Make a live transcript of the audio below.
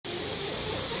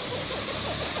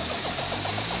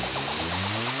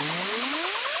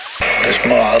It's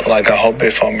more like a hobby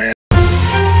for me.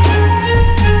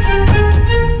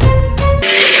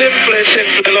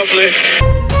 Simply lovely.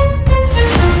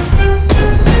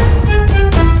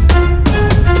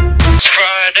 It's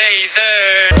Friday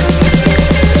then.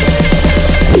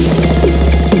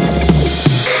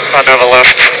 I never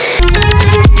left.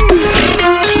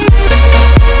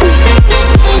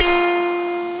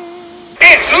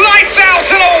 It's lights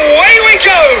out and away we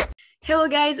go! Hello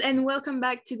guys, and welcome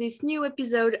back to this new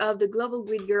episode of the Global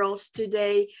Grid Girls.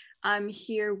 Today I'm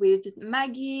here with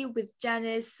Maggie, with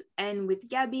Janice, and with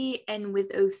Gabby, and with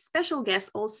a special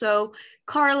guest also,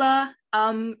 Carla.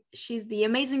 She's the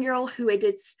amazing girl who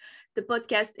edits the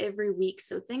podcast every week.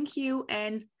 So thank you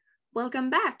and welcome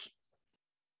back.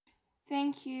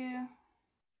 Thank you.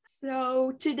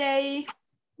 So today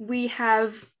we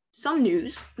have some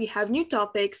news. We have new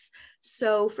topics.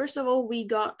 So first of all, we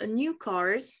got a few new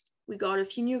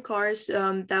cars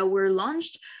that were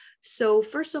launched. So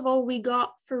first of all, we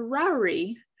got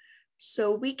Ferrari.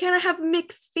 So we kind of have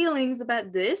mixed feelings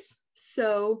about this.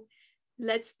 So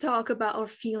let's talk about our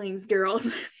feelings, girls.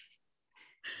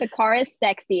 The car is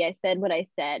sexy. I said what I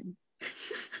said.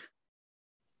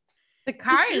 The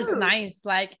car is nice.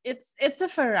 Like it's a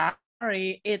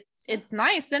Ferrari. It's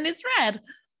nice and it's red.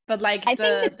 But like I think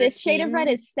that this shade of red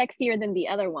is sexier than the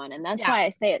other one, and that's why I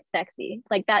say it's sexy.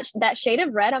 Like that shade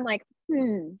of red, I'm like,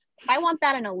 I want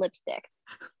that in a lipstick.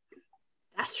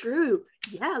 That's true.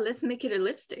 Yeah, let's make it a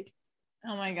lipstick.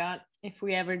 Oh my god. If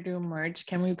we ever do merch,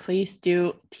 can we please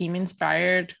do team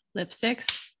inspired lipsticks?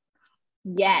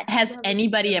 Yes. Has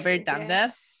anybody ever done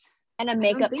this? And a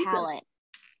makeup palette.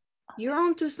 So. You're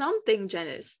onto something,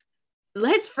 Janice.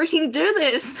 Let's freaking do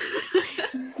this.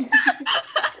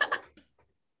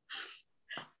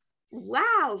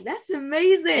 Wow, that's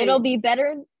amazing. It'll be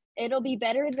better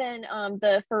than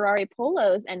the Ferrari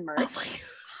polos and merch.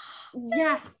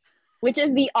 Yes. Which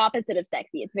is the opposite of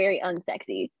sexy. It's very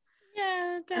unsexy.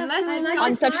 Yeah,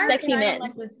 on such sexy men.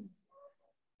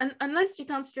 Unless you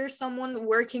consider someone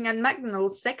working at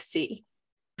McDonald's sexy,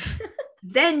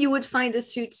 then you would find the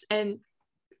suits and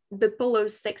the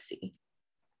polos sexy.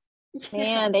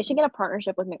 Man, they should get a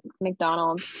partnership with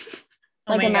McDonald's.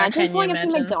 Like, imagine going up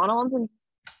to McDonald's and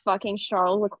fucking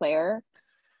Charles Leclerc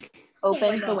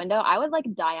opens the window. I would like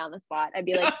die on the spot. I'd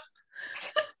be like,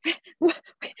 what?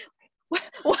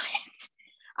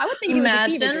 I would think it was a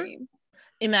fever dream.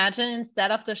 Imagine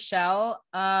instead of the Shell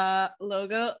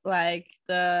logo, like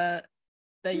the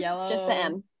yellow. Just the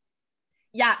M.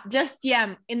 Yeah, just the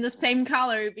M in the same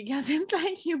color, because it's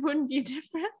like you wouldn't be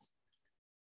different.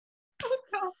 Oh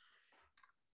god.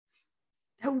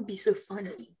 That would be so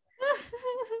funny.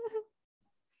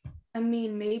 I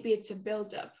mean, maybe it's a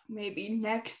build-up. Maybe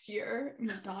next year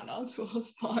McDonald's will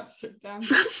sponsor them.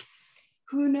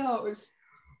 Who knows?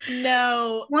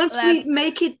 No. Once we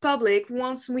make it public,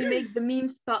 once we make the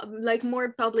memes like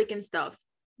more public and stuff,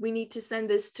 we need to send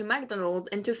this to McDonald's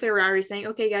and to Ferrari saying,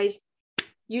 okay, guys,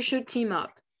 you should team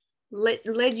up. Let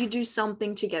you do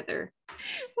something together.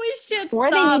 We should or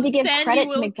stop. They need to give Sandy credit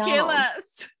will to McDonald's. Kill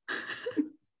us.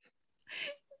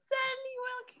 Sandy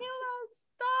will kill us.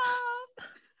 Stop.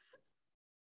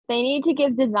 They need to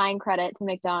give design credit to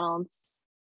McDonald's.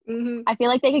 Mm-hmm. I feel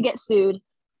like they could get sued.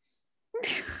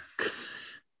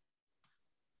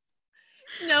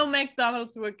 No,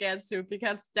 McDonald's will get sued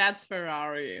because that's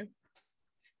Ferrari.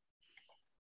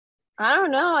 I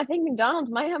don't know. I think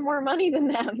McDonald's might have more money than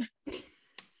them.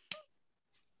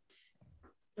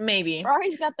 Maybe.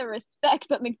 Ferrari's got the respect,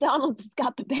 but McDonald's has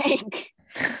got the bank.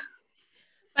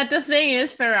 But the thing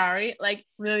is, Ferrari, like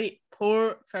really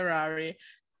poor Ferrari.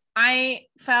 I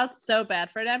felt so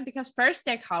bad for them because first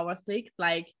their car was leaked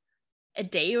like a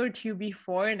day or two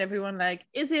before, and everyone like,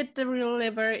 is it the real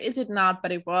liver? Is it not?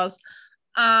 But it was.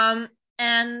 And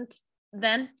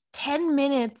then 10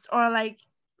 minutes or like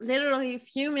literally a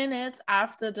few minutes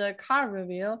after the car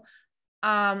reveal,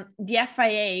 the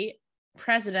FIA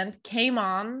president came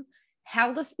on,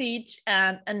 held a speech,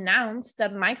 and announced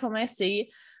that Michael Messi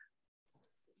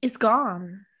is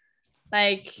gone.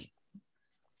 Like,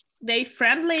 they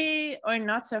friendly or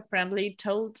not so friendly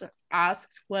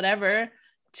asked whatever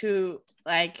to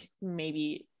like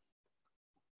maybe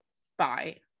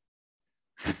buy.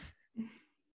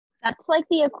 That's like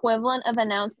the equivalent of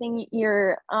announcing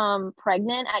you're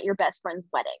pregnant at your best friend's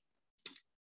wedding.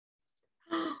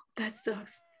 That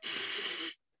sucks.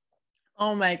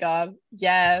 Oh my god,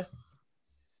 yes.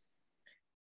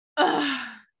 Oh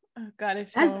god,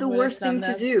 if that's the worst thing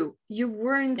to do. You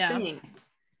weren't things.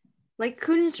 Like,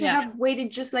 couldn't you have waited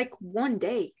just like one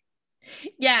day?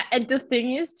 Yeah, and the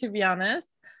thing is, to be honest,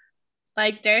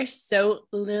 Like there's so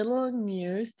little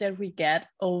news that we get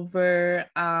over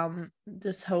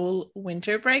this whole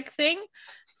winter break thing.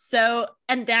 So,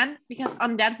 and then because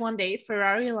on that one day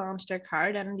Ferrari launched their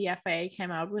car, then the FIA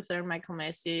came out with their Michael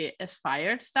Massey is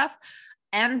fired stuff,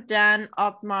 and then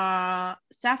Otmar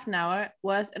Safnauer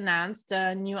was announced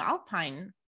the new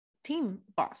Alpine team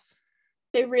boss.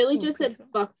 They really just said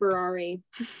fuck Ferrari.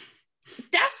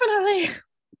 Definitely.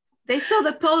 They saw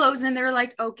the polos and they were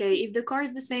like, okay, if the car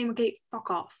is the same, okay,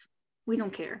 fuck off. We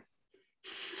don't care.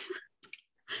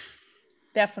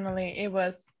 Definitely. It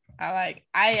was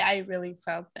I really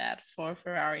felt bad for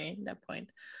Ferrari at that point,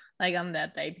 like on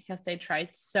that day, because they tried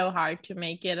so hard to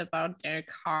make it about their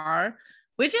car,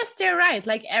 which is their right.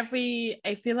 Like I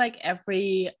feel like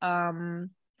every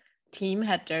team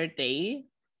had their day.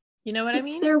 You know what I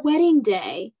mean? It's their wedding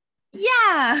day.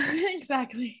 Yeah,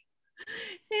 exactly.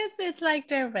 It's like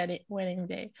their wedding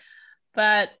day.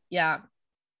 But yeah.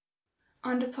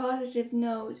 On the positive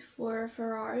note for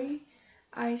Ferrari,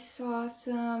 I saw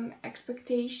some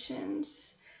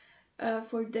expectations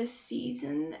for this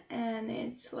season, and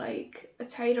it's like a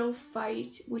title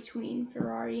fight between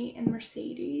Ferrari and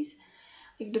Mercedes.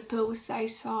 Like the post I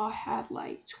saw had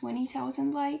like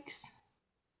 20,000 likes.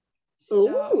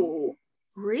 Oh,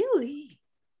 really?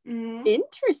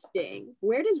 Interesting.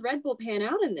 Where does Red Bull pan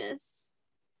out in this?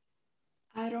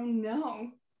 I don't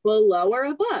know. Below or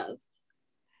above?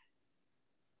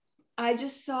 I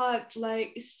just saw it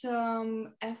like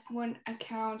some F1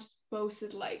 account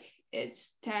posted like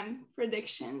it's 10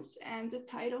 predictions, and the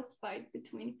title fight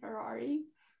between Ferrari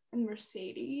and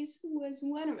Mercedes was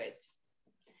one of it.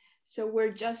 So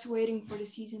we're just waiting for the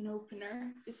season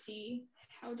opener to see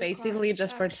how the Basically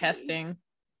just for testing.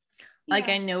 Like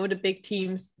I know the big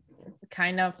teams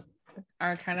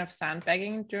are kind of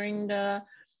sandbagging during the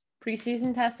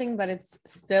preseason testing, but it's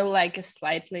still like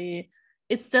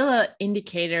it's still an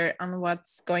indicator on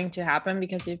what's going to happen,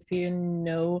 because if you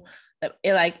know that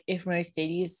if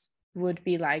Mercedes would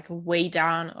be like way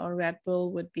down or Red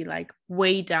Bull would be like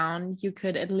way down, you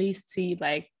could at least see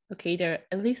like, okay, they're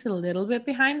at least a little bit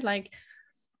behind, like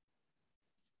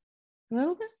a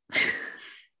little bit.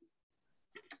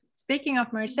 Speaking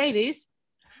of Mercedes,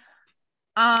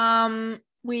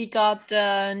 we got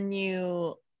the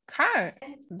new car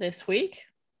this week.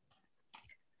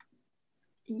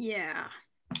 Yeah.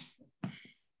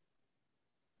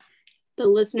 The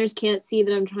listeners can't see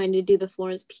that I'm trying to do the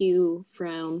Florence Pugh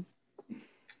frown.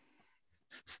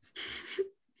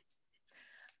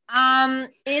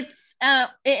 It's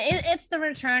the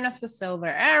return of the silver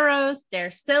arrows.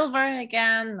 They're silver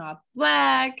again, not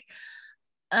black.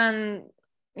 And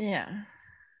yeah.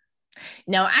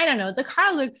 No, I don't know. The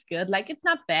car looks good. Like it's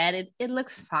not bad. It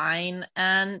looks fine.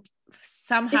 And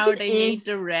somehow they made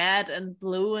the red and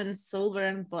blue and silver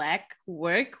and black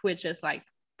work, which is like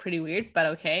pretty weird, but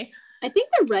okay. I think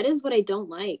the red is what I don't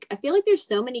like. I feel like there's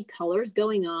so many colors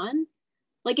going on.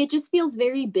 Like it just feels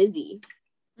very busy.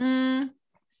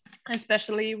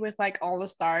 Especially with like all the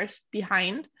stars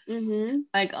behind, mm-hmm.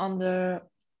 like on the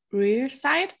rear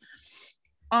side.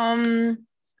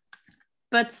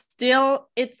 But still,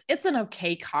 it's an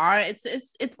okay car.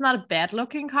 It's not a bad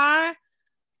looking car.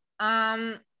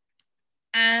 And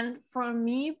for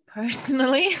me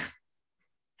personally,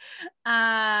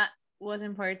 was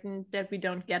important that we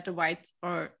don't get the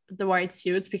white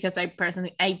suits, because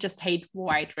I just hate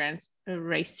white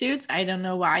race suits. I don't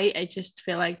know why. I just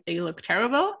feel like they look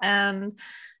terrible and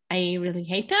I really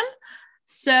hate them.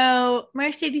 So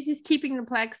Mercedes is keeping the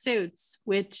black suits,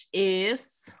 which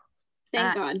is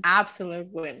thank God absolute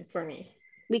win for me.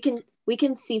 We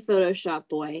can see Photoshop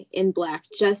boy in black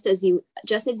just as you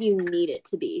need it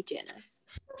to be, Janice.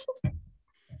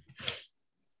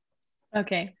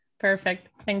 Okay, perfect.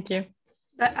 Thank you.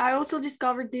 But I also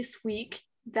discovered this week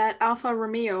that Alfa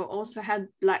Romeo also had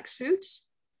black suits.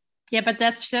 Yeah, but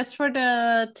that's just for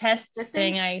the test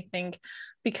thing, I think.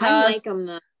 Because I like them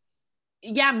though.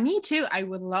 Yeah, me too. I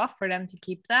would love for them to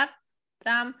keep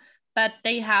them, but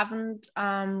they haven't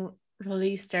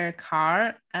released their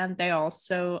car, and they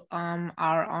also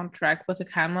are on track with a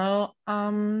camo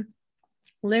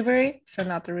livery, so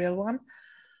not the real one,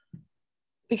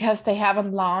 because they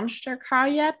haven't launched their car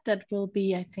yet. That will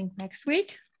be, I think, next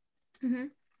week. Mm-hmm.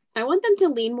 I want them to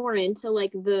lean more into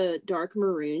like the dark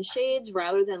maroon shades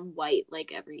rather than white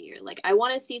like every year. Like I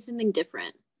want to see something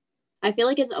different. I feel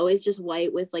like it's always just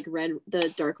white with like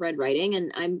the dark red writing,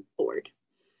 and I'm bored.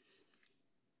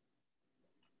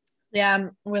 Yeah,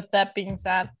 with that being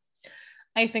said,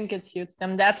 I think it suits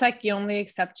them. That's like the only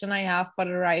exception I have for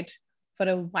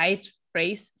the white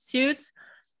race suits,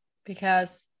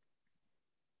 because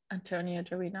Antonio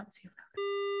Giovinazzi.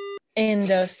 in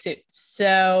those suits.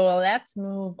 So let's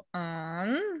move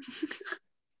on.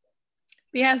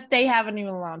 Because they haven't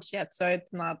even launched yet, so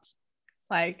it's not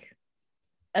like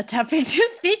a topic to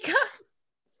speak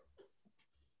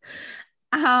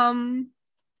of.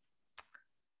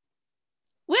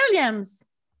 Williams.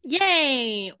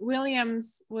 Yay!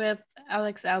 Williams with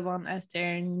Alex Albon as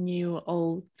their new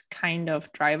old kind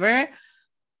of driver.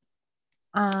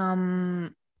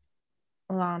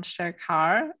 Launched their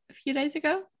car a few days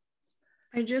ago.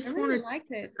 I just want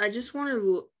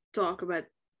to talk about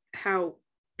how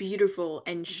beautiful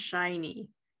and shiny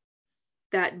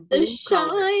that blue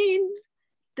color.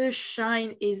 The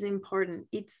shine is important.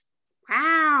 It's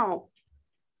wow.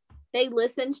 They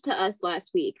listened to us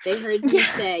last week. They heard you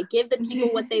say, give the people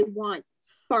what they want.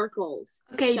 Sparkles.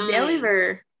 Okay, shine.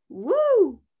 Deliver.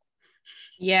 Woo!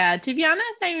 Yeah, to be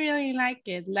honest, I really like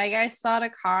it. Like, I saw the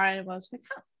car and was like,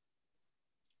 huh.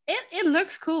 It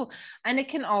looks cool. And it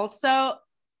can also,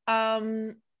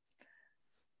 I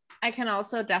can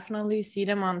also definitely see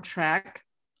them on track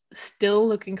still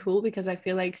looking cool, because I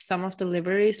feel like some of the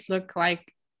liveries look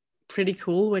like pretty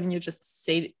cool when you just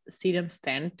see them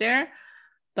stand there.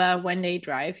 But when they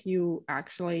drive, you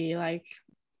actually like,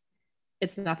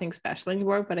 it's nothing special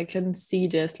anymore, but I can see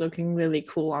this looking really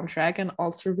cool on track and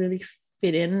also really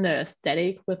fit in the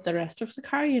aesthetic with the rest of the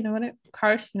car. You know what I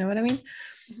mean?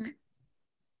 Mm-hmm.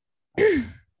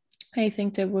 I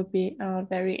think that would be a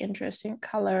very interesting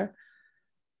color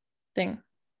thing.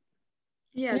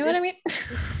 Yeah, you know what I mean?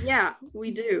 Yeah,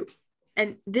 we do.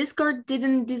 And this car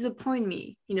didn't disappoint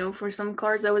me. You know, for some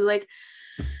cars I was like,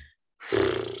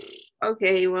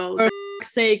 okay, well, for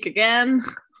sake again.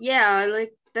 Yeah,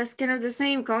 like that's kind of the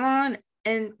same. Come on.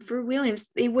 And for Williams,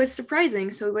 it was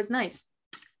surprising, so it was nice.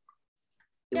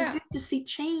 It was good to see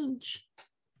change.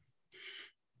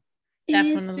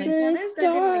 Definitely. It's the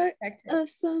start of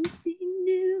something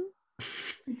new.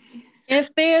 It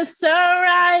feels so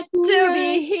right to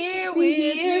be here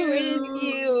with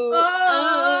you.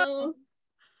 Oh.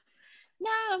 Now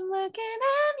I'm looking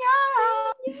in your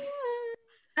eyes.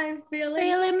 I'm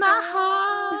feeling my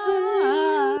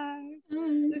heart.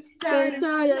 The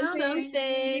start of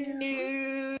something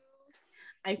new.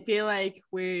 I feel like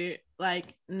we're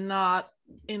like not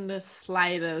in the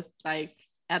slightest like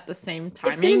at the same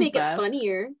time. It's gonna make it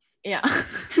funnier. Yeah.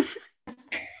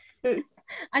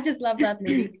 I just love that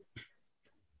movie.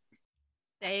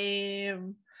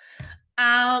 Same.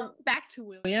 Back to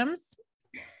Williams.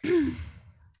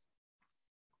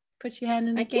 Put your hand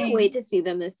in the game. I can't wait to see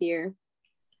them this year.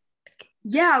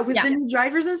 Yeah, with the new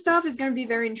drivers and stuff, it's gonna be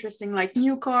very interesting. Like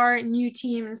new car, new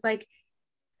teams. Like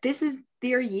this is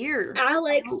their year.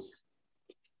 Alex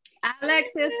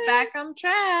is back on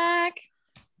track.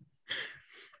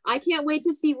 I can't wait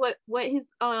to see what his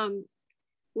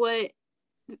what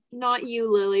not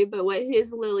you, Lily, but what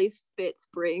his Lily's fits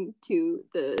bring to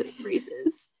the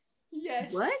races.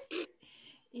 Yes. What?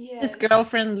 Yes. His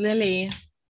girlfriend Lily.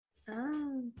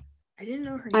 Oh, I didn't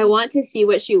know her name. I want to see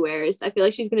what she wears. I feel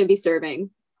like she's going to be serving.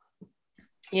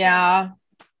 Yeah.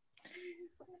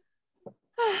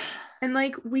 And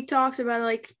like we talked about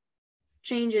like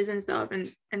changes and stuff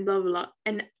and blah blah blah.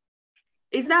 And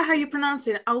is that how you pronounce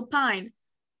it? Alpine.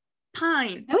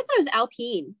 Pine. I always thought it was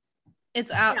Alpine.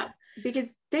 It's out. Yeah, because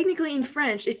technically in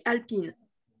French it's Alpine.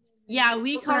 Yeah,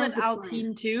 we call it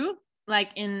Alpine too.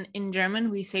 Like in German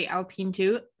we say Alpine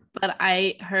too. But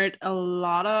I heard a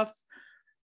lot of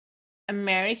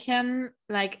American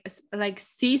like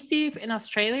CC in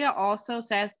Australia also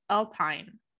says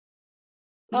Alpine.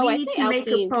 Oh, we I need say to Alpine, make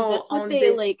a poll that's what on they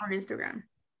this like on Instagram.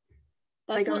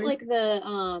 That's like what like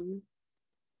the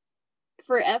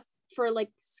for like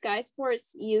Sky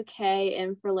Sports UK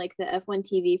and for like the F1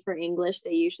 TV for English,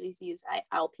 they usually use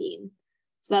Alpine.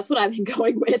 So that's what I've been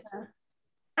going with.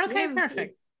 Okay, Yeah,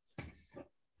 perfect.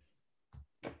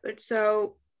 But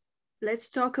so let's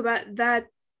talk about that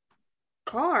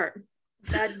car,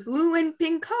 that blue and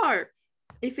pink car.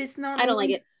 If it's not, I don't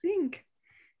like it. Pink.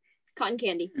 Cotton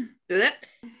candy. Blech.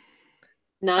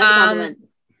 Not as a compliment.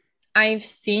 I've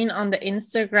seen on the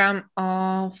Instagram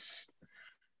of,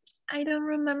 I don't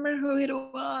remember who it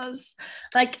was,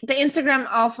 like the Instagram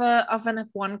of an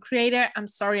F1 creator. I'm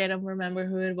sorry, I don't remember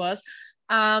who it was.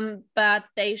 But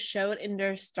they showed in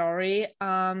their story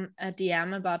a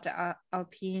DM about the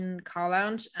Alpine car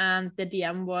launch, and the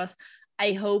DM was,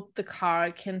 I hope the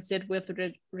car can sit with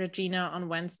Regina on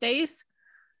Wednesdays,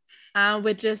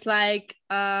 which is like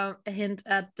a hint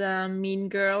at Mean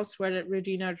Girls, where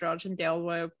Regina, George, and Dale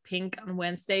were pink on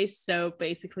Wednesdays. So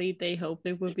basically, they hope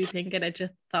it would be pink, and I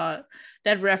just thought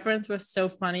that reference was so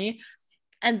funny.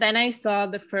 And then I saw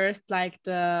the first, like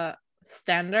the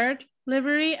standard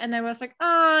livery, and I was like,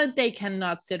 they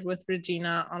cannot sit with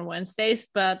Regina on Wednesdays,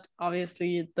 but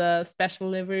obviously the special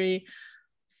livery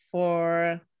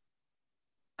for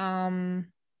the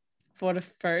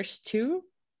first two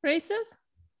races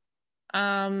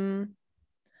can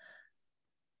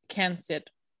sit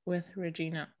with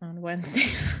Regina on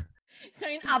Wednesdays. So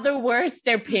in other words,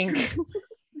 they're pink.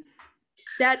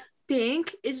 That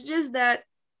pink is just that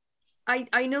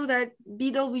I know that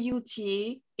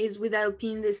BWT is with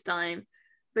Alpine this time,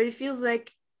 but it feels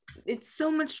like it's so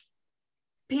much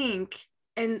pink,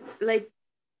 and like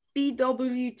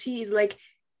BWT is like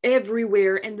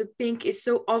everywhere, and the pink is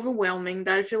so overwhelming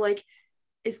that I feel like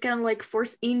it's kind of like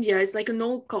Force India. It's like an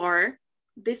old car,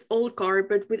 this old car,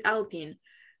 but with Alpine.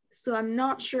 So I'm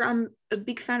not sure I'm a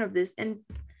big fan of this. And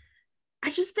I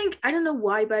just think, I don't know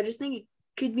why, but I just think it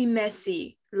could be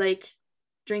messy, like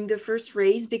during the first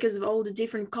race because of all the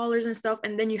different colors and stuff.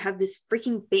 And then you have this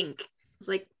freaking pink. It's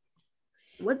like,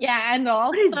 what? Yeah, and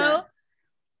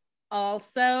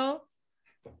also,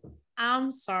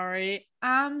 I'm sorry,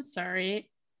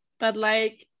 but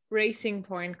like Racing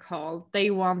Point called, they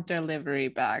want their livery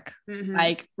back. Mm-hmm.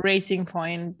 Like Racing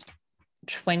Point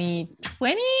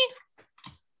 2020,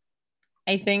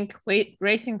 I think.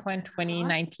 Racing Point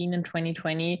 2019 and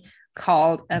 2020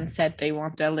 called and said they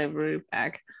want their livery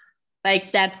back.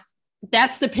 Like that's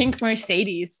the pink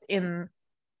Mercedes in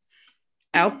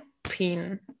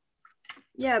Alpine.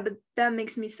 Yeah, but that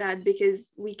makes me sad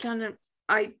because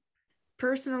I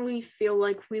personally feel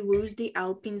like we lose the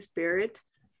Alpine spirit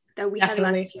that we had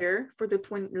last year for the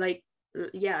in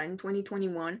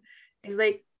 2021. It's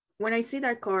like when I see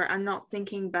that car, I'm not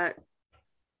thinking about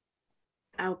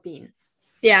Alpine.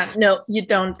 Yeah, no, you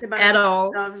don't at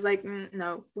all. I was like,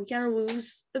 no, we kind of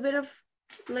lose a bit of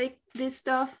like this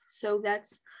stuff. So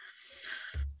that's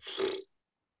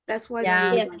why.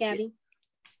 Yeah. Yes, Gabby.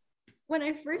 When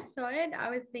I first saw it, I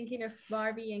was thinking of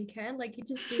Barbie and Ken. Like, it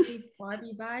just gave me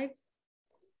Barbie vibes.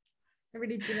 I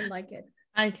really didn't like it.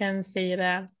 I can see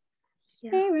that.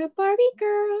 Yeah. You're a Barbie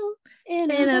girl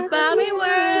in a Barbie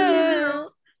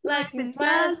world. Life in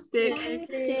plastic.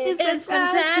 It's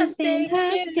fantastic.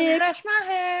 You can brush my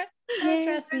hair. Don't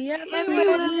dress me up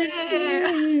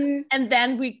everywhere. And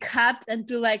then we cut and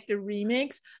do like the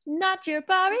remix. Not your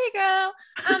Barbie girl.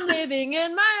 I'm living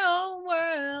in my own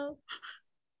world.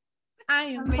 I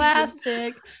am amazing.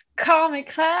 Classic. Call me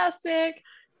classic.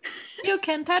 You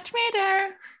can touch me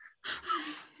there.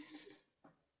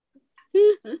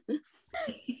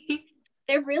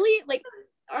 They're really like,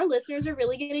 our listeners are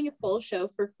really getting a full show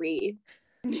for free.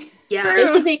 Yeah.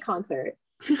 This is a concert.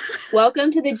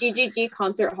 Welcome to the GGG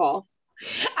concert hall.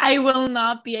 I will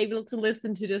not be able to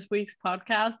listen to this week's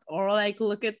podcast or like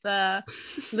look at the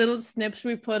little snips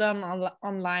we put on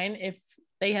online if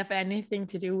they have anything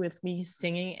to do with me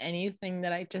singing anything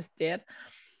that I just did.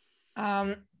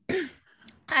 I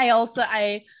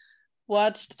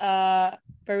watched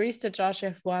Barista Josh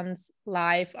F1's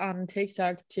live on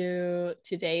TikTok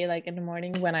today, like in the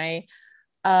morning when I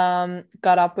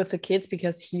got up with the kids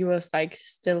because he was like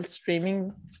still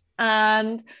streaming,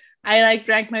 and I like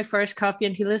drank my first coffee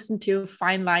and he listened to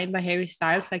Fine Line by Harry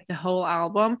Styles, like the whole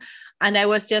album, and I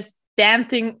was just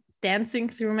dancing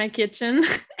through my kitchen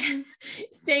and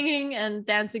singing and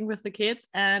dancing with the kids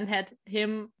and had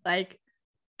him like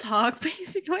talk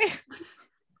basically.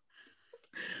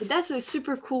 That's a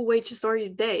super cool way to start your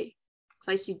day. It's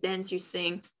like you dance, you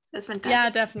sing. That's fantastic. Yeah,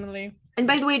 definitely. And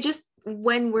by the way, just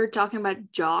when we're talking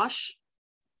about Josh,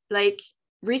 like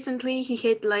recently he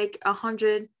hit like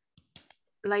 100K.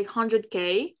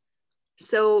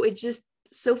 So it's just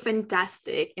so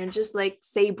fantastic. And just like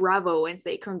say bravo and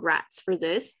say congrats for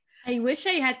this. I wish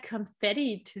I had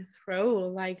confetti to throw.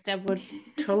 Like that would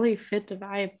totally fit the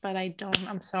vibe, but I don't.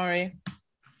 I'm sorry.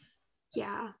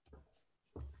 Yeah.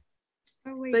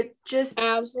 Oh, wait. But just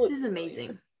absolutely, this is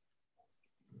amazing.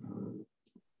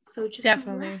 So just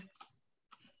definitely. Congrats.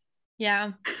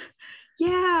 Yeah.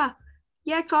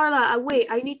 Yeah, Carla. Wait,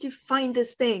 I need to find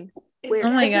this thing. Where?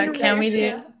 Oh my god, can we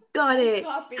do? Got it.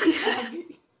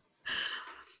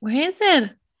 Where is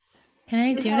it? Can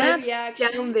I do that?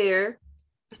 Down there.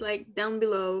 It's like down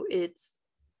below. It's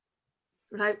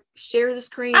like share the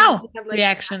screen. Oh, have, like,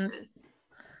 reactions.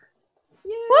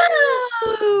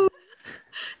 Whoa!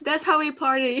 That's how we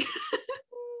party.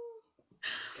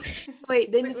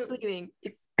 Wait, then it's sleeping.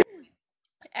 It's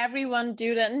everyone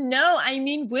do that. No, I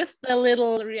mean with the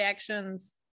little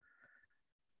reactions.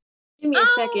 Give me a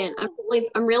second.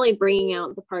 I'm really bringing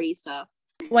out the party stuff.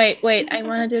 Wait, I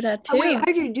want to do that too. Oh, wait, how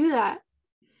did you do that?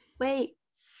 Wait.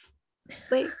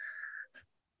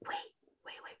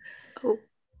 Oh.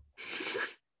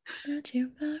 Not your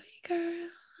Barbie girl.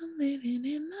 I'm living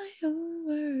in my own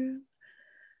world.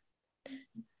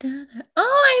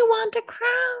 Oh, I want a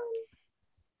crown.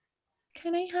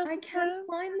 Can I have I a can't crown?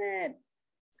 find it.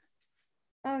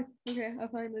 Oh, okay, I'll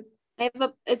find it.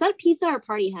 Is that a pizza or a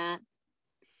party hat?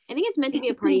 I think it's meant to It's be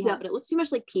a a party pizza. hat, but it looks too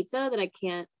much like pizza that I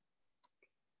can't.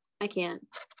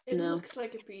 It No. looks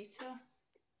like a pizza.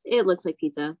 It looks like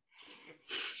pizza.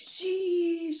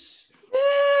 Jeez.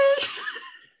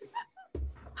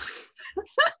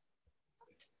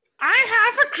 I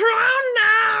have a crown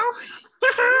now.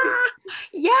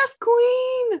 Yes,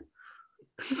 queen.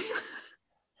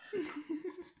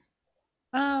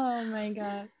 Oh my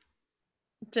god.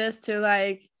 Just to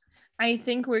like, I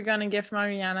think we're gonna give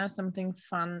Mariana something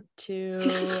fun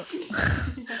to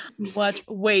watch.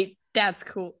 Wait, that's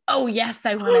cool. Oh yes,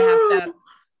 I want to have that.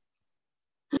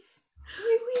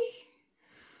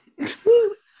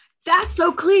 That's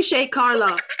so cliche,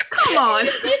 Carla. Come on.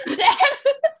 You did that.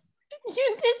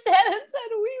 You did that and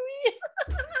said wee wee.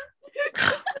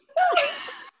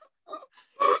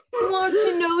 Want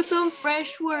to know some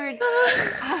fresh words?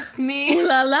 Ask me. Ooh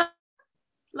la la.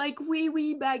 Like wee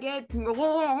wee baguette.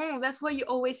 That's what you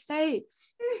always say.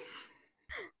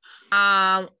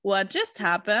 What just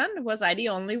happened? Was I the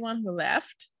only one who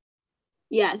left?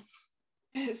 Yes.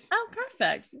 Yes. Oh,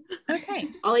 perfect. Okay.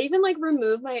 I'll even like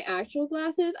remove my actual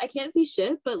glasses. I can't see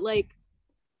shit, but like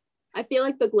I feel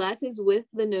like the glasses with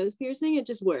the nose piercing, it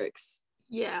just works.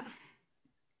 Yeah.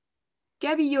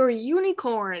 Gabby, you're a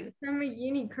unicorn. I'm a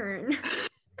unicorn.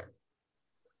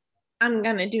 I'm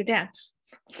gonna do that.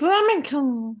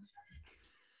 Flamenco.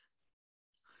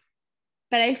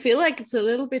 But I feel like it's a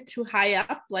little bit too high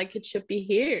up, like it should be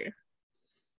here.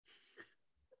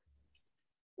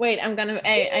 Wait, I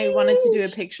wanted to do a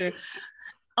picture.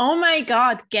 Oh my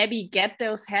god, Gabby, get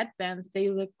those headbands. They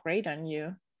look great on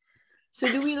you.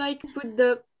 So do we like put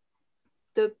the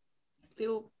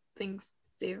little things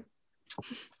there?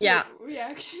 Yeah.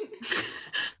 Reaction.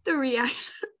 The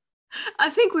reaction. I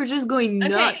think we're just going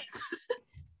nuts.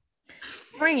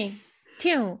 3,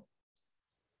 2,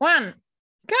 1,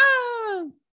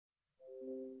 go!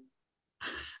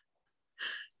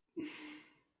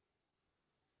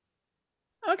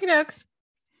 Okie dokes.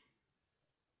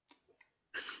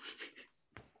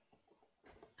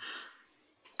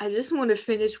 I just want to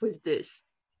finish with this.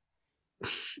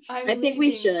 I think we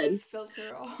leaving should. this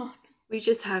filter on. We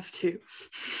just have to.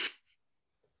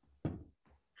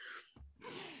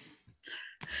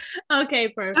 Okay,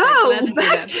 perfect. Oh, Let's do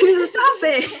back that. to the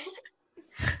topic.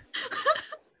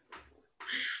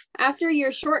 After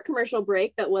your short commercial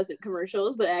break that wasn't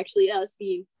commercials, but actually us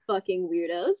being fucking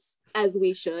weirdos, as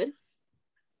we should.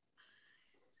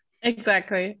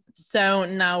 Exactly. So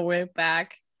now we're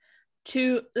back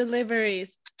to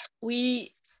deliveries.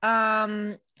 We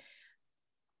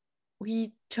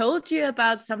told you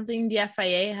about something the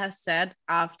FIA has said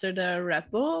after the Red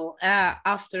Bull,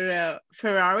 after the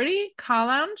Ferrari car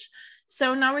launch.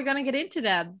 So now we're gonna get into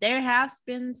that. There have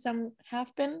been some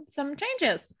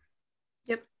changes.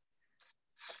 Yep.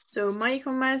 So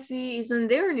Michael Massey isn't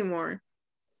there anymore.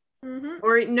 Mm-hmm.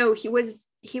 Or no, he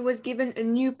was given a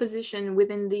new position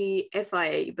within the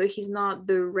FIA, but he's not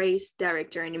the race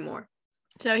director anymore.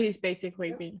 So he's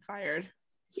basically being fired.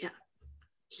 Yeah.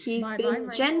 He's Bye-bye, been Michael.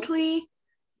 gently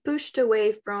pushed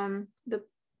away from the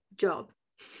job.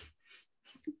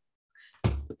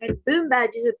 And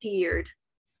Boomba disappeared.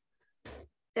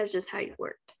 That's just how it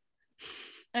worked.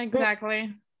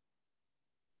 Exactly.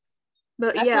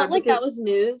 But I yeah, felt like because that was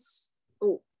news.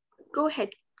 Oh, go ahead.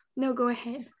 No, go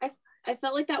ahead. I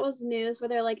felt like that was news where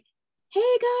they're like,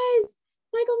 hey guys,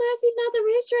 Michael Massey's not the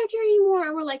race director anymore.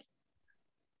 And we're like,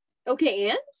 okay,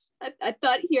 and? I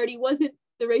thought he already wasn't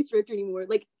the race director anymore.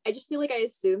 Like, I just feel like I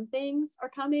assume things are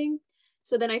coming.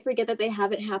 So then I forget that they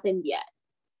haven't happened yet.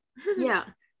 Yeah.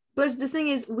 Plus the thing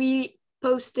is, we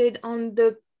posted on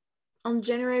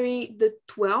January the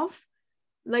 12th,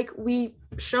 like we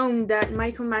shown that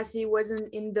Michael Massey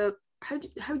wasn't in the how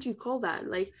do you call that?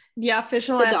 Like the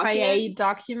official The FIA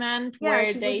document Yeah, where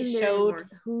he they wasn't there showed anymore.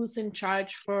 who's in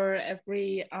charge for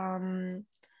every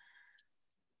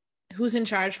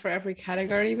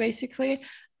category, basically.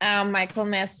 Michael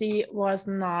Massey was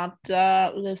not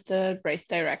listed race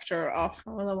director of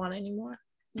Formula One anymore.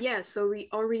 yeah, so we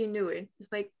already knew it.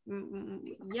 It's like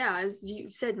yeah, as you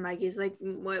said, Maggie, it's like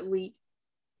what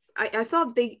I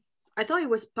thought it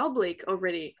was public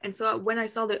already. And so when I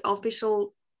saw the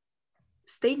official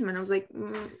statement, I was like,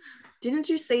 didn't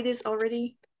you say this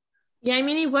already? Yeah, I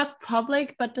mean, it was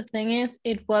public, but the thing is,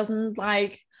 it wasn't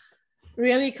like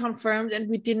really confirmed, and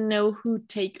we didn't know who'd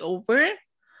take over.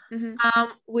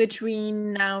 Mm-hmm. Which we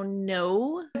now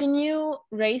know. The new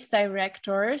race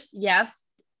directors, yes,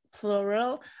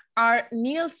 plural, are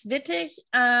Niels Wittig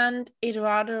and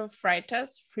Eduardo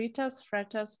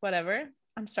Freitas, whatever.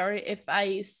 I'm sorry if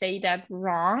I say that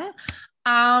wrong.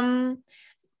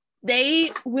 They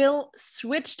will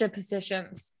switch the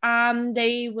positions.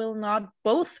 They will not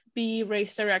both be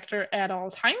race director at all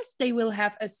times. They will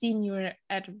have a senior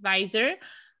advisor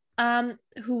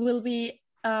who will be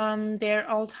there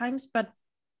all times, but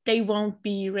they won't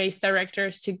be race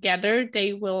directors together.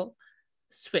 They will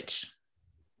switch.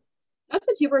 That's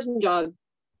a 2-person job.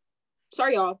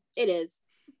 Sorry, y'all. It is.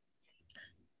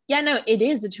 Yeah, no, it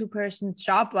is a 2-person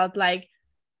job, but like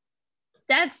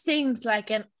that seems like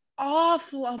an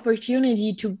awful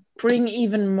opportunity to bring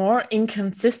even more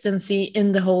inconsistency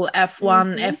in the whole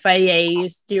F1, FIA,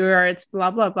 stewards,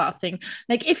 blah, blah, blah thing.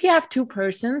 Like if you have 2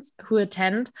 persons who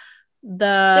attend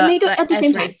Then we do it at the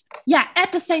same time. Yeah,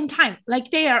 at the same time. Like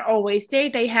they are always there.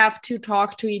 They have to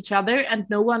talk to each other and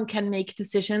no one can make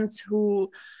decisions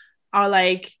who are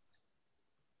like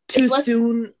too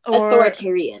soon or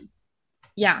authoritarian.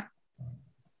 Yeah.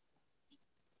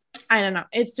 I don't know.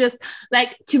 It's just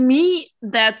like, to me,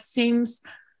 that seems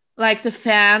like the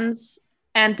fans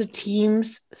and the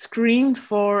teams screamed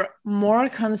for more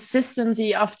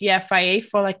consistency of the FIA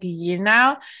for like a year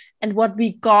now. And what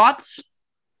we got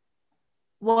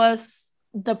was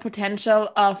the potential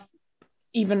of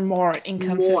even more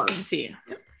inconsistency.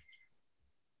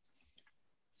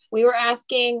 We were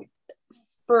asking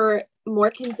for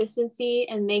more consistency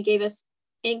and they gave us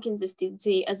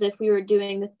inconsistency, as if we were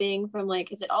doing the thing from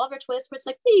like, is it Oliver Twist, where it's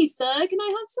like, please sir, can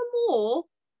I have some more?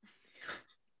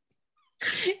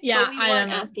 Yeah, but we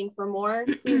weren't asking for more.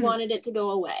 We wanted it to go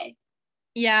away.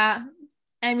 Yeah,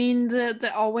 I mean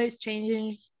the always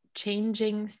changing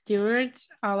stewards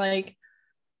are like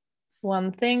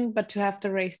one thing, but to have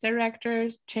the race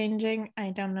directors changing,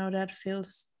 I don't know, that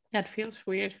feels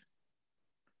weird.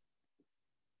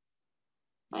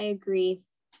 I agree.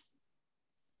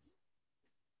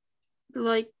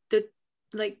 Like the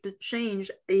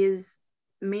change is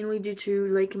mainly due to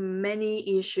like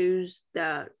many issues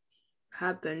that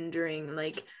happened during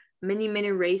like many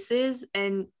races,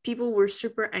 and people were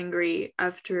super angry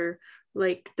after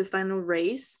like the final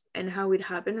race and how it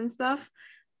happened and stuff.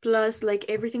 Plus like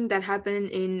everything that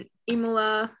happened in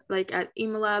Imola, like at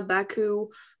Imola, Baku,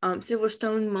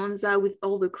 Silverstone, Monza, with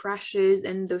all the crashes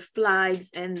and the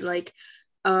flags, and like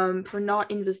for not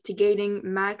investigating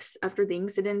Max after the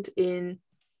incident in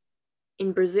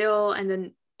Brazil, and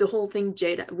then the whole thing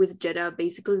Jeddah,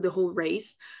 basically the whole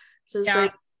race. So it's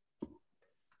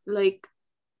like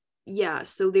yeah,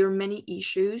 so there are many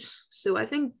issues. So I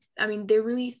think, I mean, they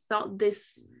really thought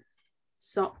this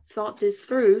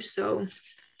through. So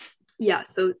yeah,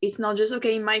 so it's not just,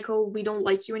 okay, Michael, we don't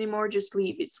like you anymore, just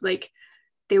leave. It's like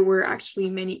there were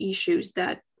actually many issues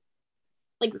that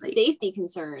like safety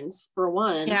concerns for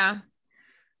one. Yeah.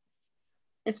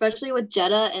 Especially with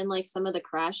Jeddah and like some of the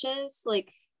crashes,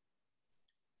 like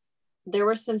there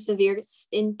were some severe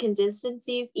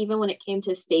inconsistencies even when it came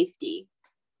to safety.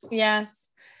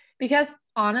 Yes, because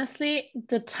honestly,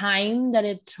 the time that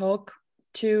it took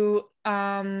to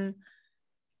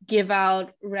give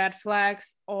out red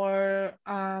flags or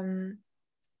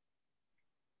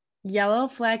yellow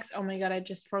flags, oh my god, I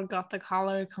just forgot the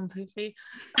color completely.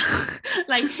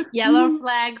 Like yellow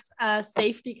flags,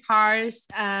 safety cars,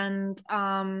 and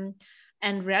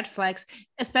red flags,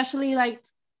 especially like,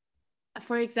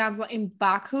 for example, in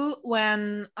Baku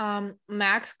when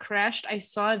Max crashed. I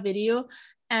saw a video,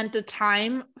 and the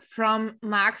time from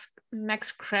Max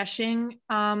crashing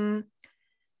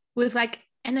with like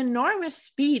an enormous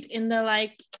speed in the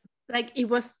like it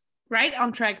was right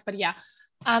on track, but yeah,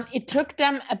 it took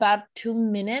them about 2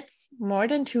 minutes, more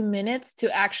than 2 minutes,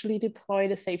 to actually deploy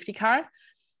the safety car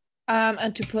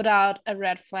and to put out a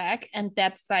red flag. And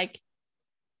that's like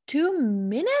 2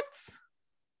 minutes?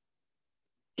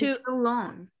 It's so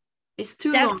long. It's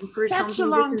too long for such something a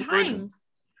long this time. important.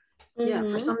 Yeah,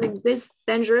 for something this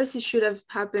dangerous, it should have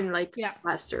happened like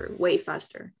faster, way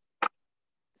faster.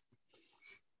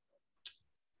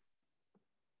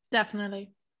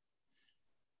 Definitely.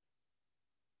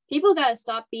 People gotta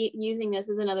stop using this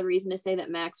as another reason to say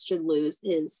that Max should lose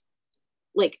his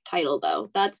like title, though.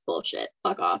 That's bullshit.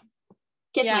 Fuck off.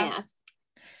 Kiss my ass.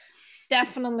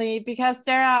 Definitely, because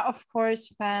there are, of course,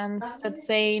 fans that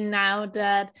say now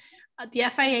that the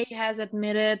FIA has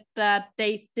admitted that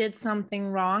they did something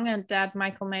wrong and that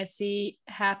Michael Masi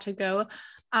had to go.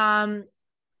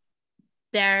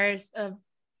 There's a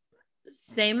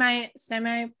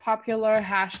semi-popular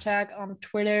hashtag on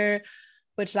Twitter,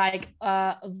 which like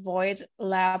avoid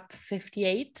lab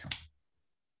 58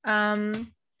 and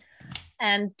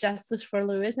justice for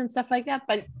Lewis and stuff like that.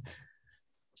 But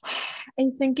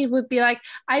I think it would be like,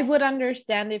 I would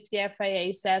understand if the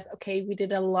FIA says, okay, we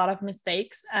did a lot of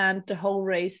mistakes and the whole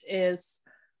race is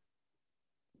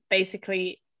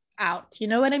basically out. You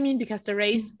know what I mean? Because the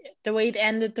race, the way it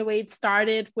ended, the way it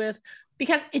started with,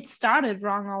 because it started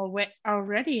wrong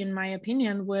already, in my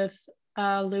opinion, with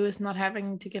Lewis not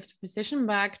having to give the position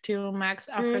back to Max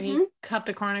after he cut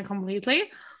the corner completely.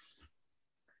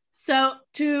 So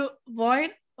to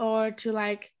void or to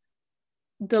like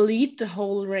delete the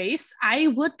whole race, I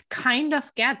would kind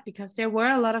of get, because there were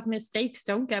a lot of mistakes,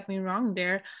 don't get me wrong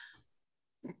there,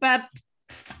 but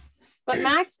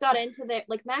Max got into the,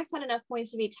 like, Max had enough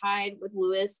points to be tied with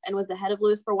Lewis and was ahead of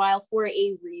Lewis for a while for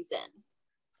a reason.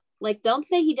 Like, don't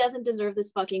say he doesn't deserve this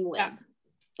fucking win. Yeah.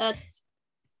 That's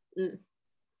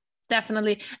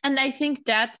definitely. And I think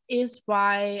that is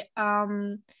why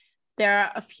there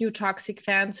are a few toxic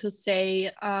fans who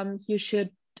say you should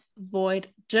void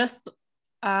just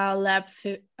lap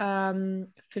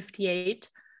 58,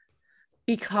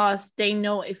 because they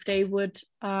know if they would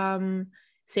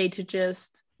say to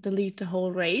just delete the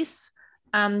whole race,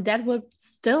 that would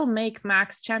still make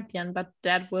Max champion, but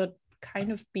that would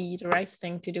kind of be the right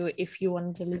thing to do if you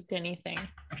want to delete anything.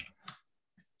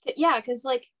 Yeah, because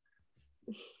like,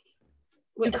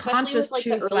 especially with like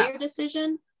the earlier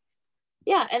decision.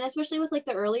 Yeah, and especially with like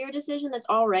the earlier decision that's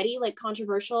already like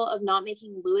controversial of not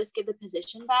making Lewis give the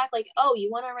position back. Like, oh, you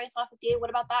want to race off 58?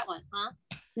 What about that one?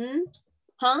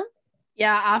 Huh?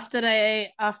 Yeah,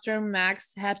 after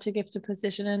Max had to give the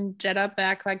position in Jeddah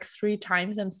back like 3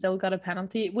 times and still got a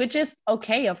penalty, which is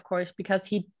okay, of course, because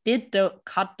he did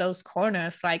cut those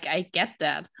corners. Like, I get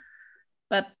that.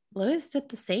 But Lewis did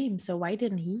the same, so why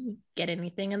didn't he get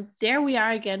anything? And there we are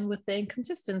again with the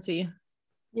inconsistency.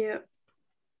 Yeah.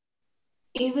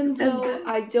 Even though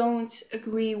I don't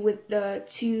agree with the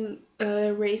 2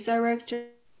 race director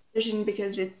decision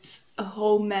because it's a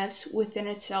whole mess within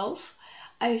itself,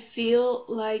 I feel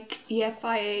like the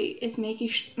FIA is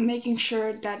making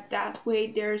sure that way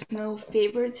there's no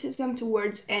favoritism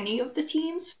towards any of the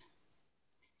teams,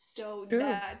 so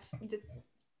that the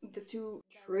 2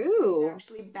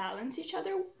 actually balance each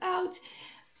other out.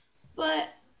 But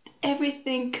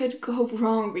everything could go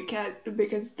wrong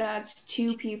because that's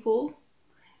 2 people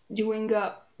doing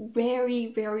a very,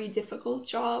 very difficult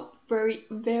job, very,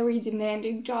 very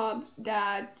demanding job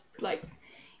that, like,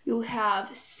 you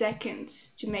have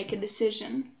seconds to make a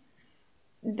decision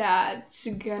that's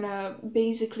gonna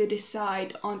basically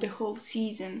decide on the whole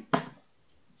season.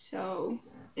 So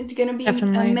it's gonna be a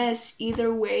mess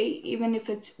either way, even if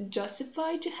it's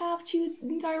justified to have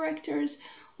 2 directors,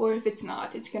 or if it's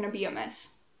not, it's gonna be a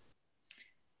mess.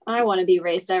 I want to be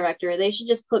race director. They should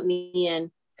just put me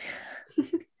in.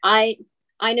 I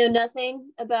know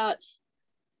nothing about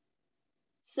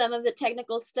some of the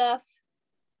technical stuff.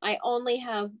 I only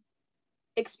have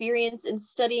experience in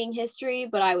studying history,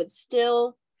 but I would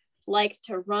still like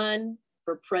to run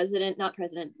for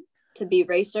to be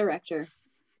race director.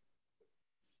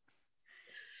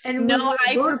 And no,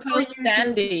 I propose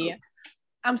Sandy.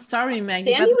 I'm sorry,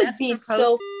 Maggie, Sandy but would be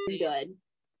so good.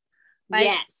 Like,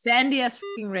 yes, Sandy as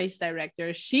fucking race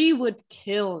director, she would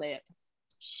kill it.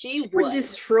 She would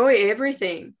destroy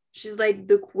everything. She's like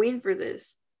the queen for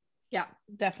this. Yeah,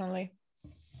 definitely.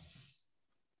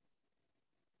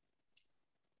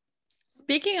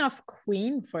 Speaking of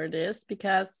queen for this,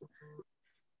 because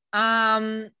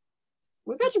we're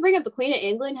about to bring up the Queen of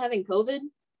England having COVID.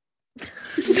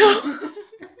 No.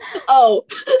 Oh,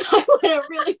 I would have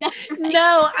really.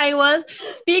 No, I was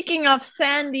speaking of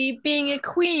Sandy being a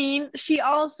queen. She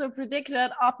also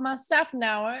predicted Otmar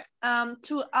Safnauer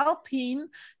to Alpine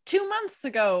 2 months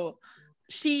ago.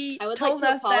 She I would told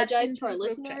like us to apologize that to our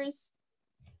listeners.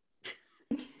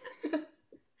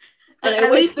 And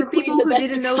at least for people who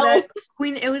didn't know that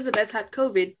Queen Elizabeth had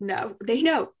COVID, now they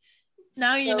know.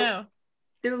 Now you know.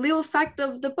 The little fact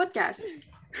of the podcast.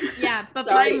 Yeah, but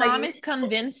my mom is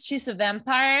convinced she's a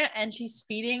vampire and she's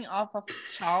feeding off of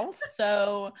Charles.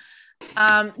 So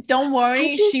don't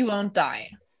worry, she won't die.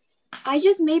 I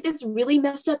just made this really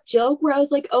messed up joke where I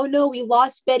was like, oh no, we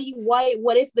lost Betty White.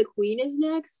 What if the Queen is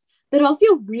next? Then I'll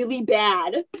feel really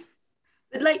bad.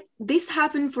 But like, this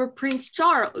happened for Prince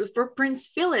Charles, for Prince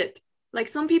Philip. Like,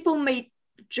 some people made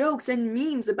jokes and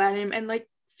memes about him, and like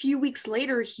few weeks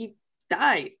later he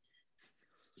died.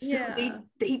 So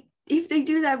they if they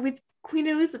do that with Queen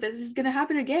Elizabeth, this is gonna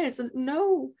happen again. So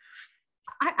no.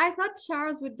 I thought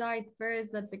Charles would die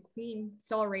first than the Queen.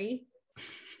 Sorry.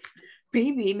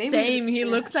 Maybe. Same. He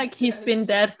looks like he's been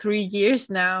dead 3 years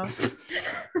now.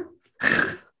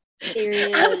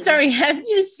 I'm sorry. Have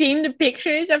you seen the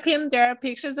pictures of him? There are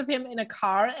pictures of him in a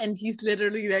car, and he's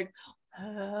literally like.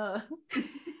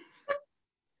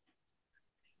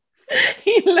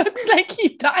 He looks like he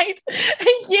died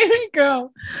a year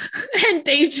ago. And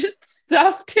they just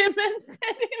stopped him and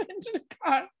sent him into the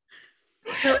car.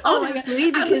 So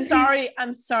obviously, because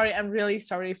I'm sorry. I'm really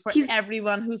sorry for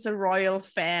everyone who's a royal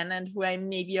fan and who I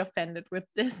may be offended with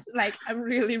this. Like, I'm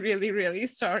really, really, really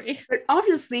sorry. But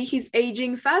obviously, he's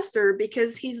aging faster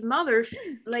because his mother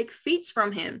like feeds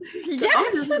from him. So Yes.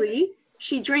 obviously,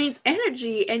 she drains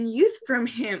energy and youth from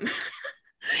him.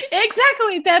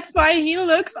 Exactly. That's why he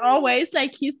looks always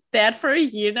like he's dead for a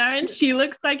year now, and she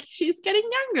looks like she's getting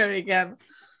younger again.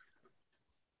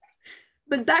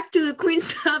 But back to the Queen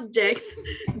subject,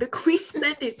 the Queen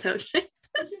Sandy subject.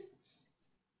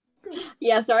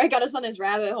 Yeah, sorry, I got us on this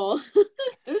rabbit hole.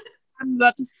 I'm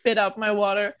about to spit out my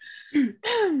water.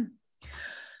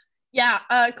 Yeah,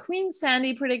 Queen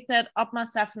Sandy predicted Opma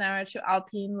Safanara to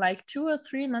Alpine like 2 or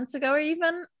 3 months ago, or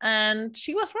even, and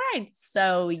she was right.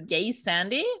 So, yay,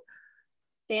 Sandy.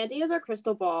 Sandy is our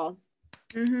crystal ball.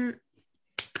 Mm-hmm.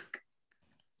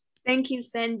 Thank you,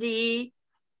 Sandy.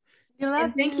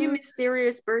 And thank you,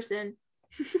 mysterious person.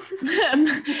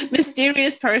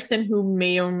 Mysterious person who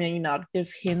may or may not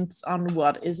give hints on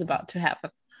what is about to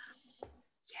happen.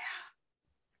 Yeah,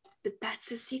 but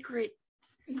that's a secret.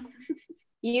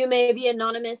 You may be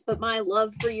anonymous, but my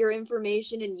love for your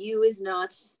information and you is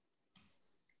not.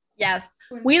 Yes,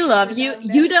 we love you.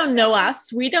 You don't know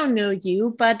us. We don't know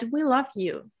you, but we love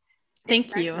you.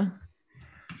 Thank you.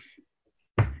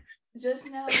 Just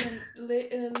now when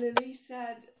Lily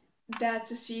said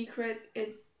that's a secret,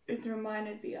 it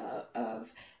reminded me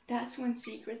of that's one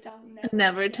secret I'll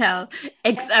never tell.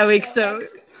 XOXO.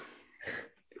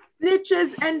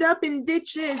 Snitches end up in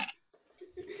ditches.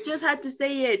 Just had to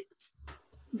say it.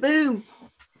 Boom.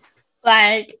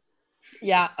 Like,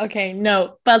 yeah, okay,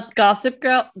 no, but Gossip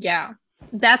Girl, yeah,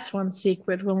 that's one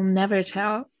secret we'll never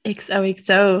tell.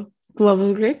 XOXO,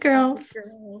 Global Grid Girls.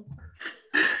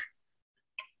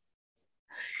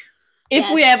 If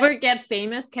we ever get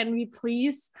famous, can we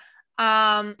please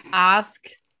ask,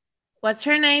 what's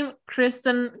her name?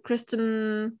 Kristen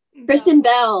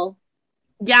Bell.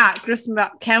 Yeah, Kristen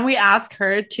Bell. Can we ask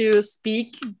her to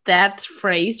speak that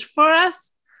phrase for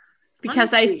us?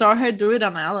 Because honestly, I saw her do it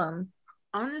on Ellen.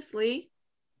 Honestly,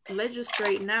 let's just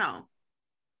try it now.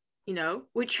 You know,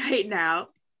 we try it now,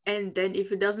 and then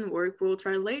if it doesn't work, we'll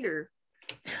try later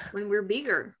when we're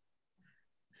bigger.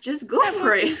 Just go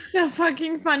for it. So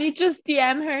fucking funny. Just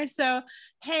DM her. So,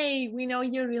 hey, we know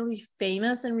you're really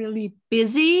famous and really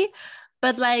busy,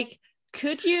 but like,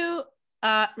 could you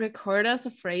record us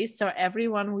a phrase so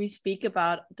everyone we speak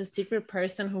about the secret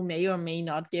person who may or may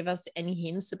not give us any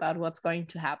hints about what's going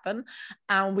to happen,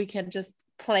 and we can just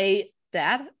play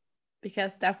that,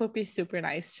 because that would be super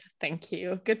nice. Thank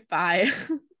you. Goodbye.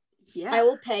 Yeah, I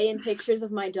will pay in pictures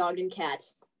of my dog and cat.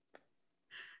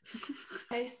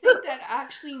 I think that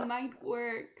actually might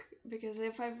work, because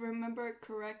if I remember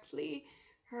correctly,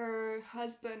 her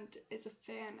husband is a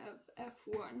fan of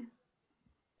F1.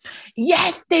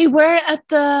 Yes, they were at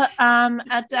the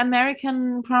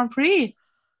American Grand Prix.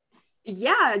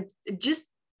 Yeah,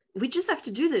 we just have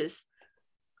to do this.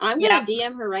 I'm gonna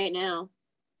DM her right now.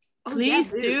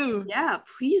 Please do. Yeah,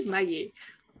 please, Maggie.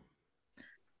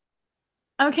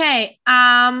 Okay.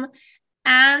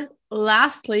 And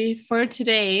lastly for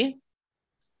today,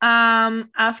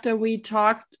 after we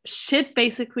talked shit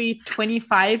basically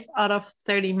 25 out of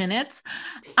 30 minutes,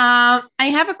 I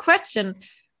have a question.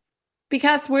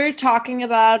 Because we're talking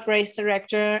about race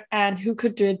director and who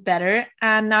could do it better.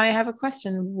 And now I have a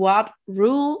question. What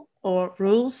rule or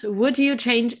rules would you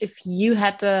change if you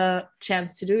had the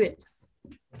chance to do it?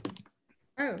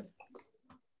 Oh.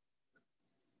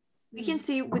 We can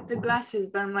see with the glasses,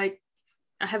 but I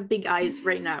have big eyes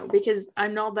right now because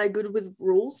I'm not that good with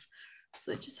rules.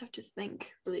 So I just have to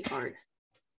think really hard.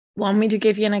 Want me to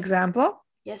give you an example?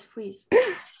 Yes, please.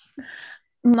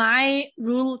 My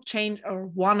rule change, or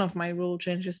one of my rule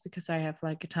changes, because I have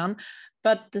like a ton,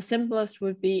 but the simplest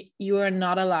would be you are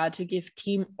not allowed to give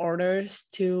team orders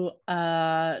to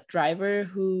a driver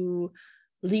who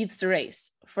leads the race.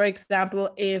 For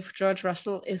example, if George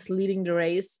Russell is leading the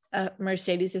race,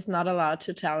 Mercedes is not allowed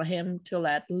to tell him to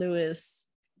let Lewis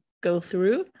go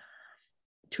through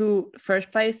to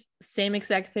first place. Same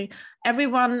exact thing.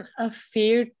 Everyone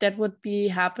feared that would be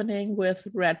happening with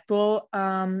Red Bull,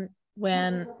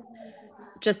 when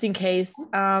just in case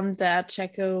that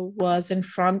Checo was in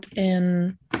front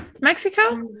in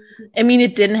Mexico. I mean,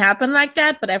 it didn't happen like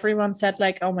that, but everyone said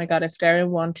like, oh my God, if they're in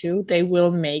 1-2, they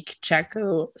will make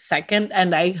Checo second.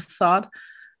 And I thought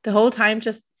the whole time,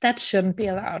 just that shouldn't be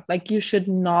allowed. Like, you should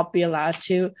not be allowed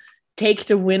to take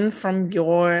the win from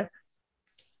your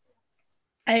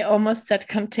I almost said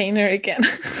container again.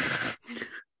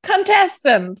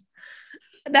 Contestant.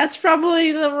 That's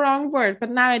probably the wrong word,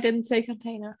 but now I didn't say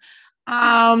container.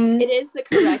 It is the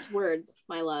correct word,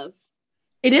 my love.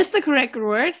 It is the correct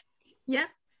word? Yeah.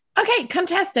 Okay,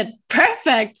 contestant.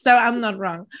 Perfect. So I'm not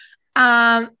wrong.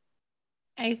 I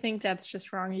think that's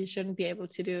just wrong. You shouldn't be able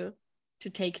to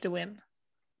take the win.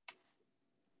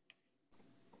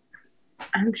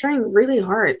 I'm trying really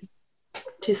hard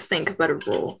to think about a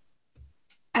rule.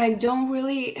 I don't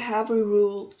really have a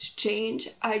rule to change.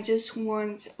 I just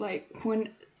want like one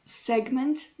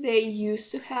segment they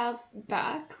used to have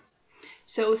back.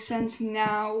 So since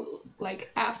now,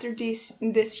 like after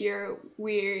this year,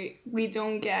 we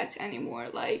don't get any more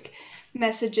like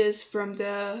messages from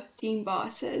the team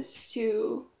bosses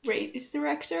to race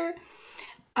director.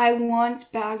 I want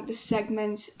back the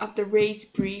segment of the race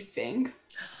briefing.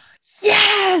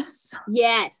 Yes!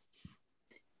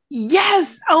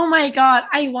 Yes! Oh my god,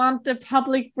 I want the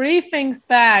public briefings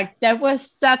back. That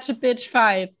was such a bitch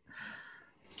fight.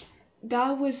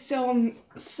 That was so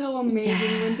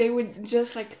amazing when they would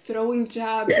just like throwing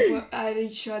jabs at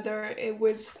each other. It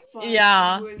was fun.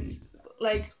 Yeah. It was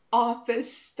like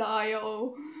office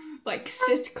style, like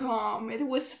sitcom. It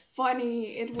was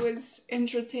funny. It was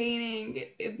entertaining.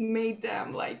 It made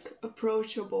them like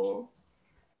approachable.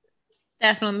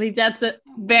 Definitely. That's a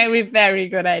very, very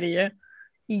good idea.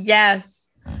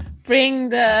 Yes. Bring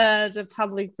the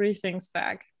public briefings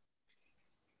back.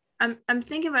 I'm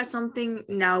thinking about something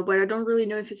now, but I don't really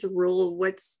know if it's a rule or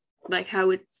what's like how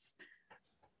it's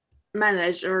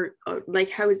managed or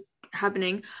like how it's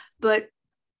happening. But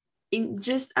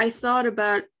I thought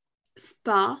about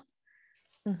spa,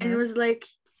 and it was like,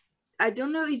 I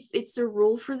don't know if it's a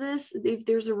rule for this, if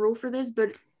there's a rule for this,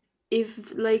 but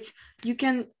if like you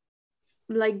can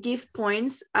like give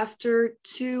points after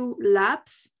 2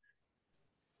 laps,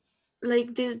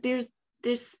 like there's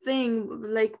this thing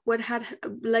like what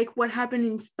happened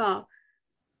in spa,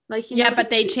 like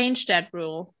but they changed that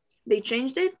rule. They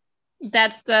changed it.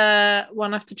 That's the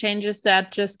one of the changes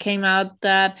that just came out,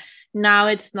 that now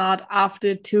it's not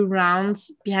after 2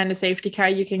 rounds behind the safety car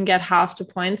you can get half the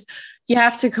points. You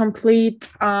have to complete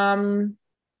at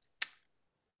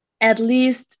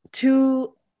least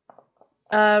 2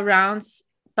 rounds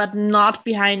but not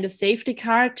behind the safety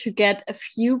car to get a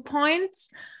few points.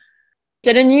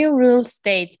 So the new rule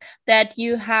states that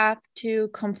you have to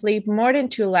complete more than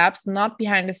 2 laps, not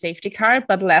behind the safety car,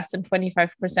 but less than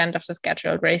 25% of the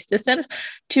scheduled race distance,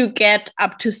 to get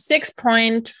up to 6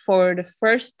 points for the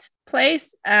first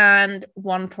place and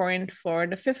 1 point for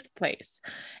the 5th place.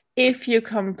 If you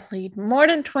complete more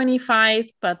than 25,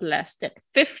 but less than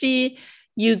 50,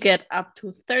 you get up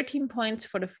to 13 points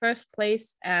for the first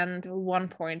place and 1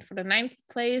 point for the 9th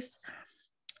place.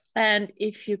 And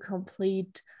if you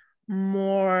complete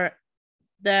more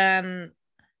than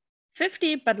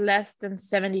 50 but less than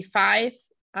 75,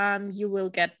 you will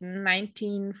get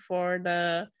 19 for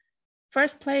the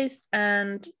first place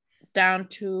and down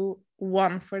to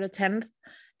 1 for the 10th,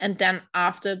 and then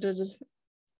after the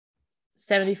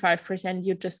 75%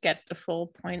 you just get the full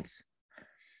points.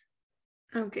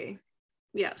 Okay,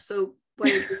 yeah, so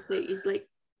what I just say is like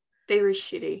very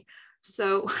shitty,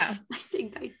 so I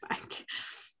take that back.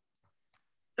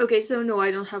 Okay, so no,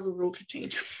 I don't have a rule to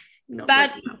change. No,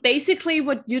 but basically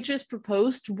what you just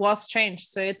proposed was changed,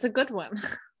 so it's a good one.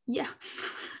 Yeah.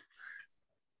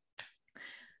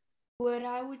 What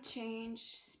I would change,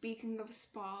 speaking of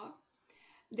spa,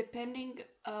 depending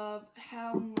of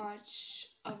how much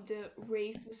of the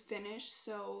race was finished,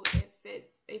 so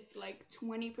if like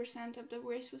 20% of the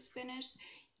race was finished,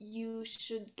 you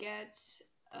should get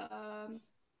a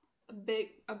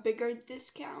bigger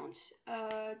discount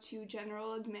to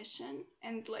general admission,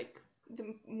 and like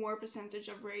the more percentage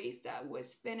of race that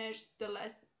was finished, the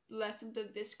less of the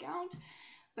discount.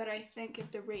 But I think if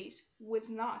the race was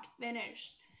not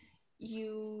finished,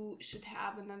 you should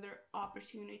have another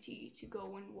opportunity to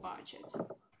go and watch it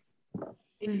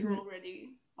if you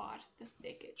already bought the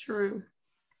tickets. True.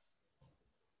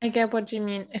 I get what you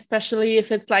mean, especially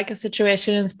if it's like a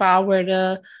situation in Spa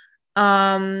where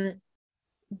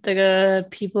the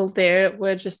people there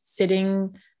were just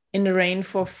sitting in the rain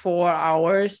for 4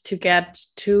 hours to get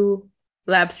 2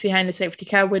 laps behind the safety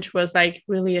car, which was like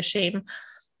really a shame.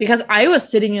 Because I was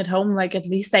sitting at home, like at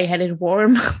least I had it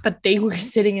warm, but they were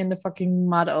sitting in the fucking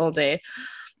mud all day.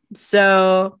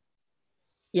 So,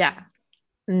 yeah,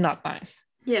 not nice.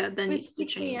 Yeah, that needs to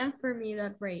change. 6 a.m. for me,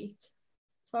 that race.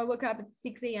 So I woke up at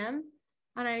 6 a.m.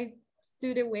 and I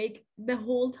stood awake the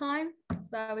whole time. So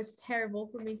that was terrible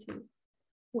for me too.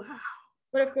 Wow.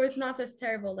 But of course, not as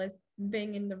terrible as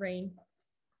being in the rain.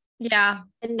 Yeah.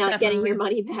 And not getting your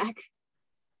money back.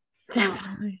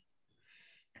 Definitely.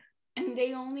 And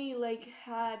they only like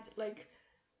had like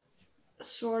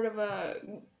sort of a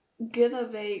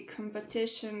giveaway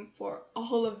competition for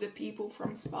all of the people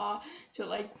from Spa to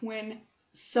like win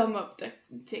some of the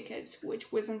tickets,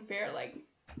 which wasn't fair. Like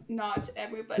not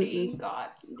everybody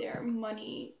got their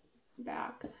money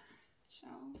back. So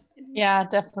yeah,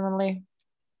 definitely.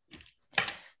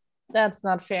 That's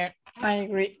not fair. I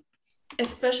agree.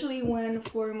 Especially when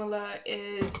Formula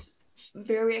is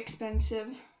very expensive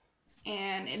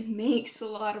and it makes a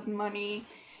lot of money.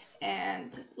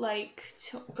 And like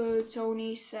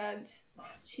Tony said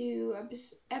 2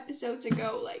 episodes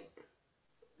ago, like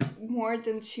more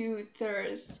than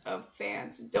 2/3 of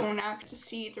fans don't actually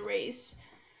see the race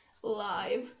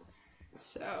live.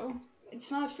 So it's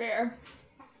not fair.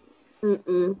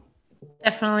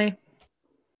 Definitely.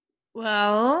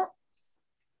 Well,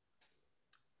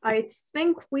 I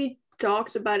think we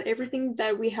talked about everything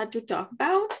that we had to talk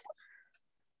about.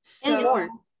 So, and more.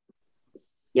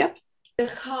 Yep. The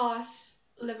Haas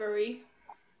livery.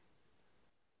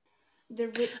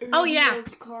 The Oh, yeah.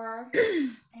 car.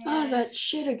 Oh, that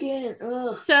shit again.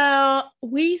 Ugh. So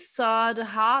we saw the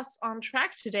Haas on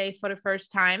track today for the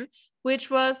first time,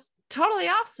 which was totally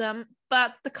awesome,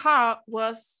 but the car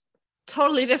was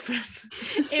totally different.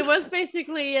 It was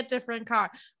basically a different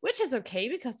car, which is okay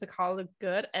because the car looked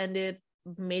good and it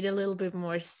made a little bit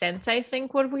more sense, I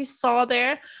think, what we saw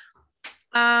there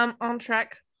on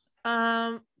track.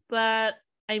 But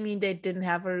I mean, they didn't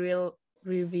have a real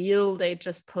reveal. They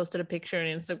just posted a picture on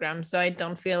Instagram, so I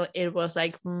don't feel it was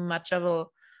like much of a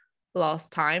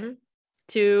lost time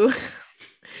to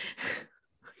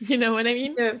you know what I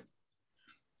mean?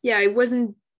 Yeah, it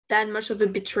wasn't that much of a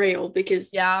betrayal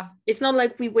because it's not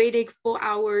like we waited 4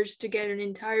 hours to get an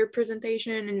entire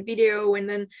presentation and video and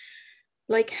then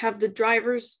like have the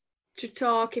drivers to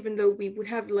talk, even though we would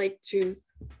have liked to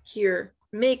hear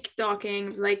Mick talking. It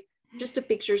was like just the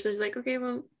pictures. So it's like, okay,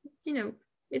 well, you know,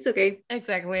 it's okay.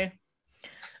 Exactly.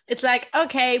 It's like,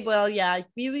 okay, well, yeah,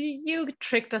 you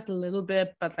tricked us a little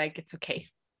bit, but like it's okay.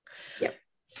 Yep.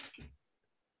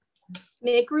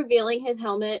 Mick revealing his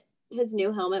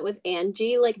new helmet with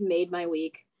Angie, like made my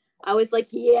week. I was like,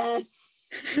 yes,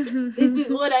 this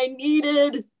is what I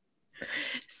needed.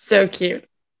 So cute.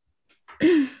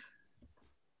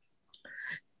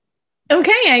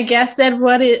 Okay, I guess that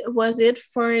was it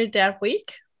for that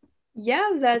week.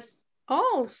 Yeah, that's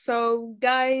all. So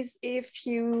guys, if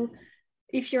you're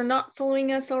not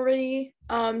following us already,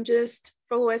 just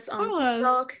follow us on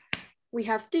TikTok. We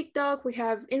have TikTok, we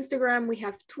have Instagram, we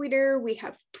have Twitter, we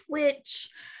have Twitch.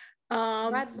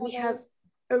 We have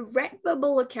a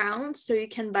Redbubble account, so you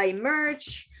can buy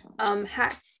merch,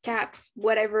 hats, caps,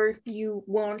 whatever you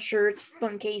want, shirts,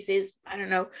 phone cases, I don't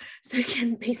know. So you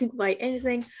can basically buy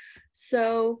anything.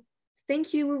 So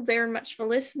thank you very much for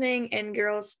listening, and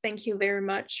girls, thank you very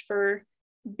much for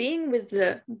being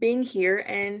here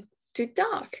and to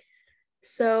talk.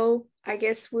 So I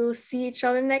guess we'll see each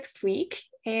other next week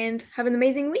and have an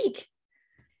amazing week.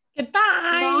 Goodbye.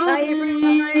 Bye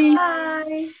everyone. Bye.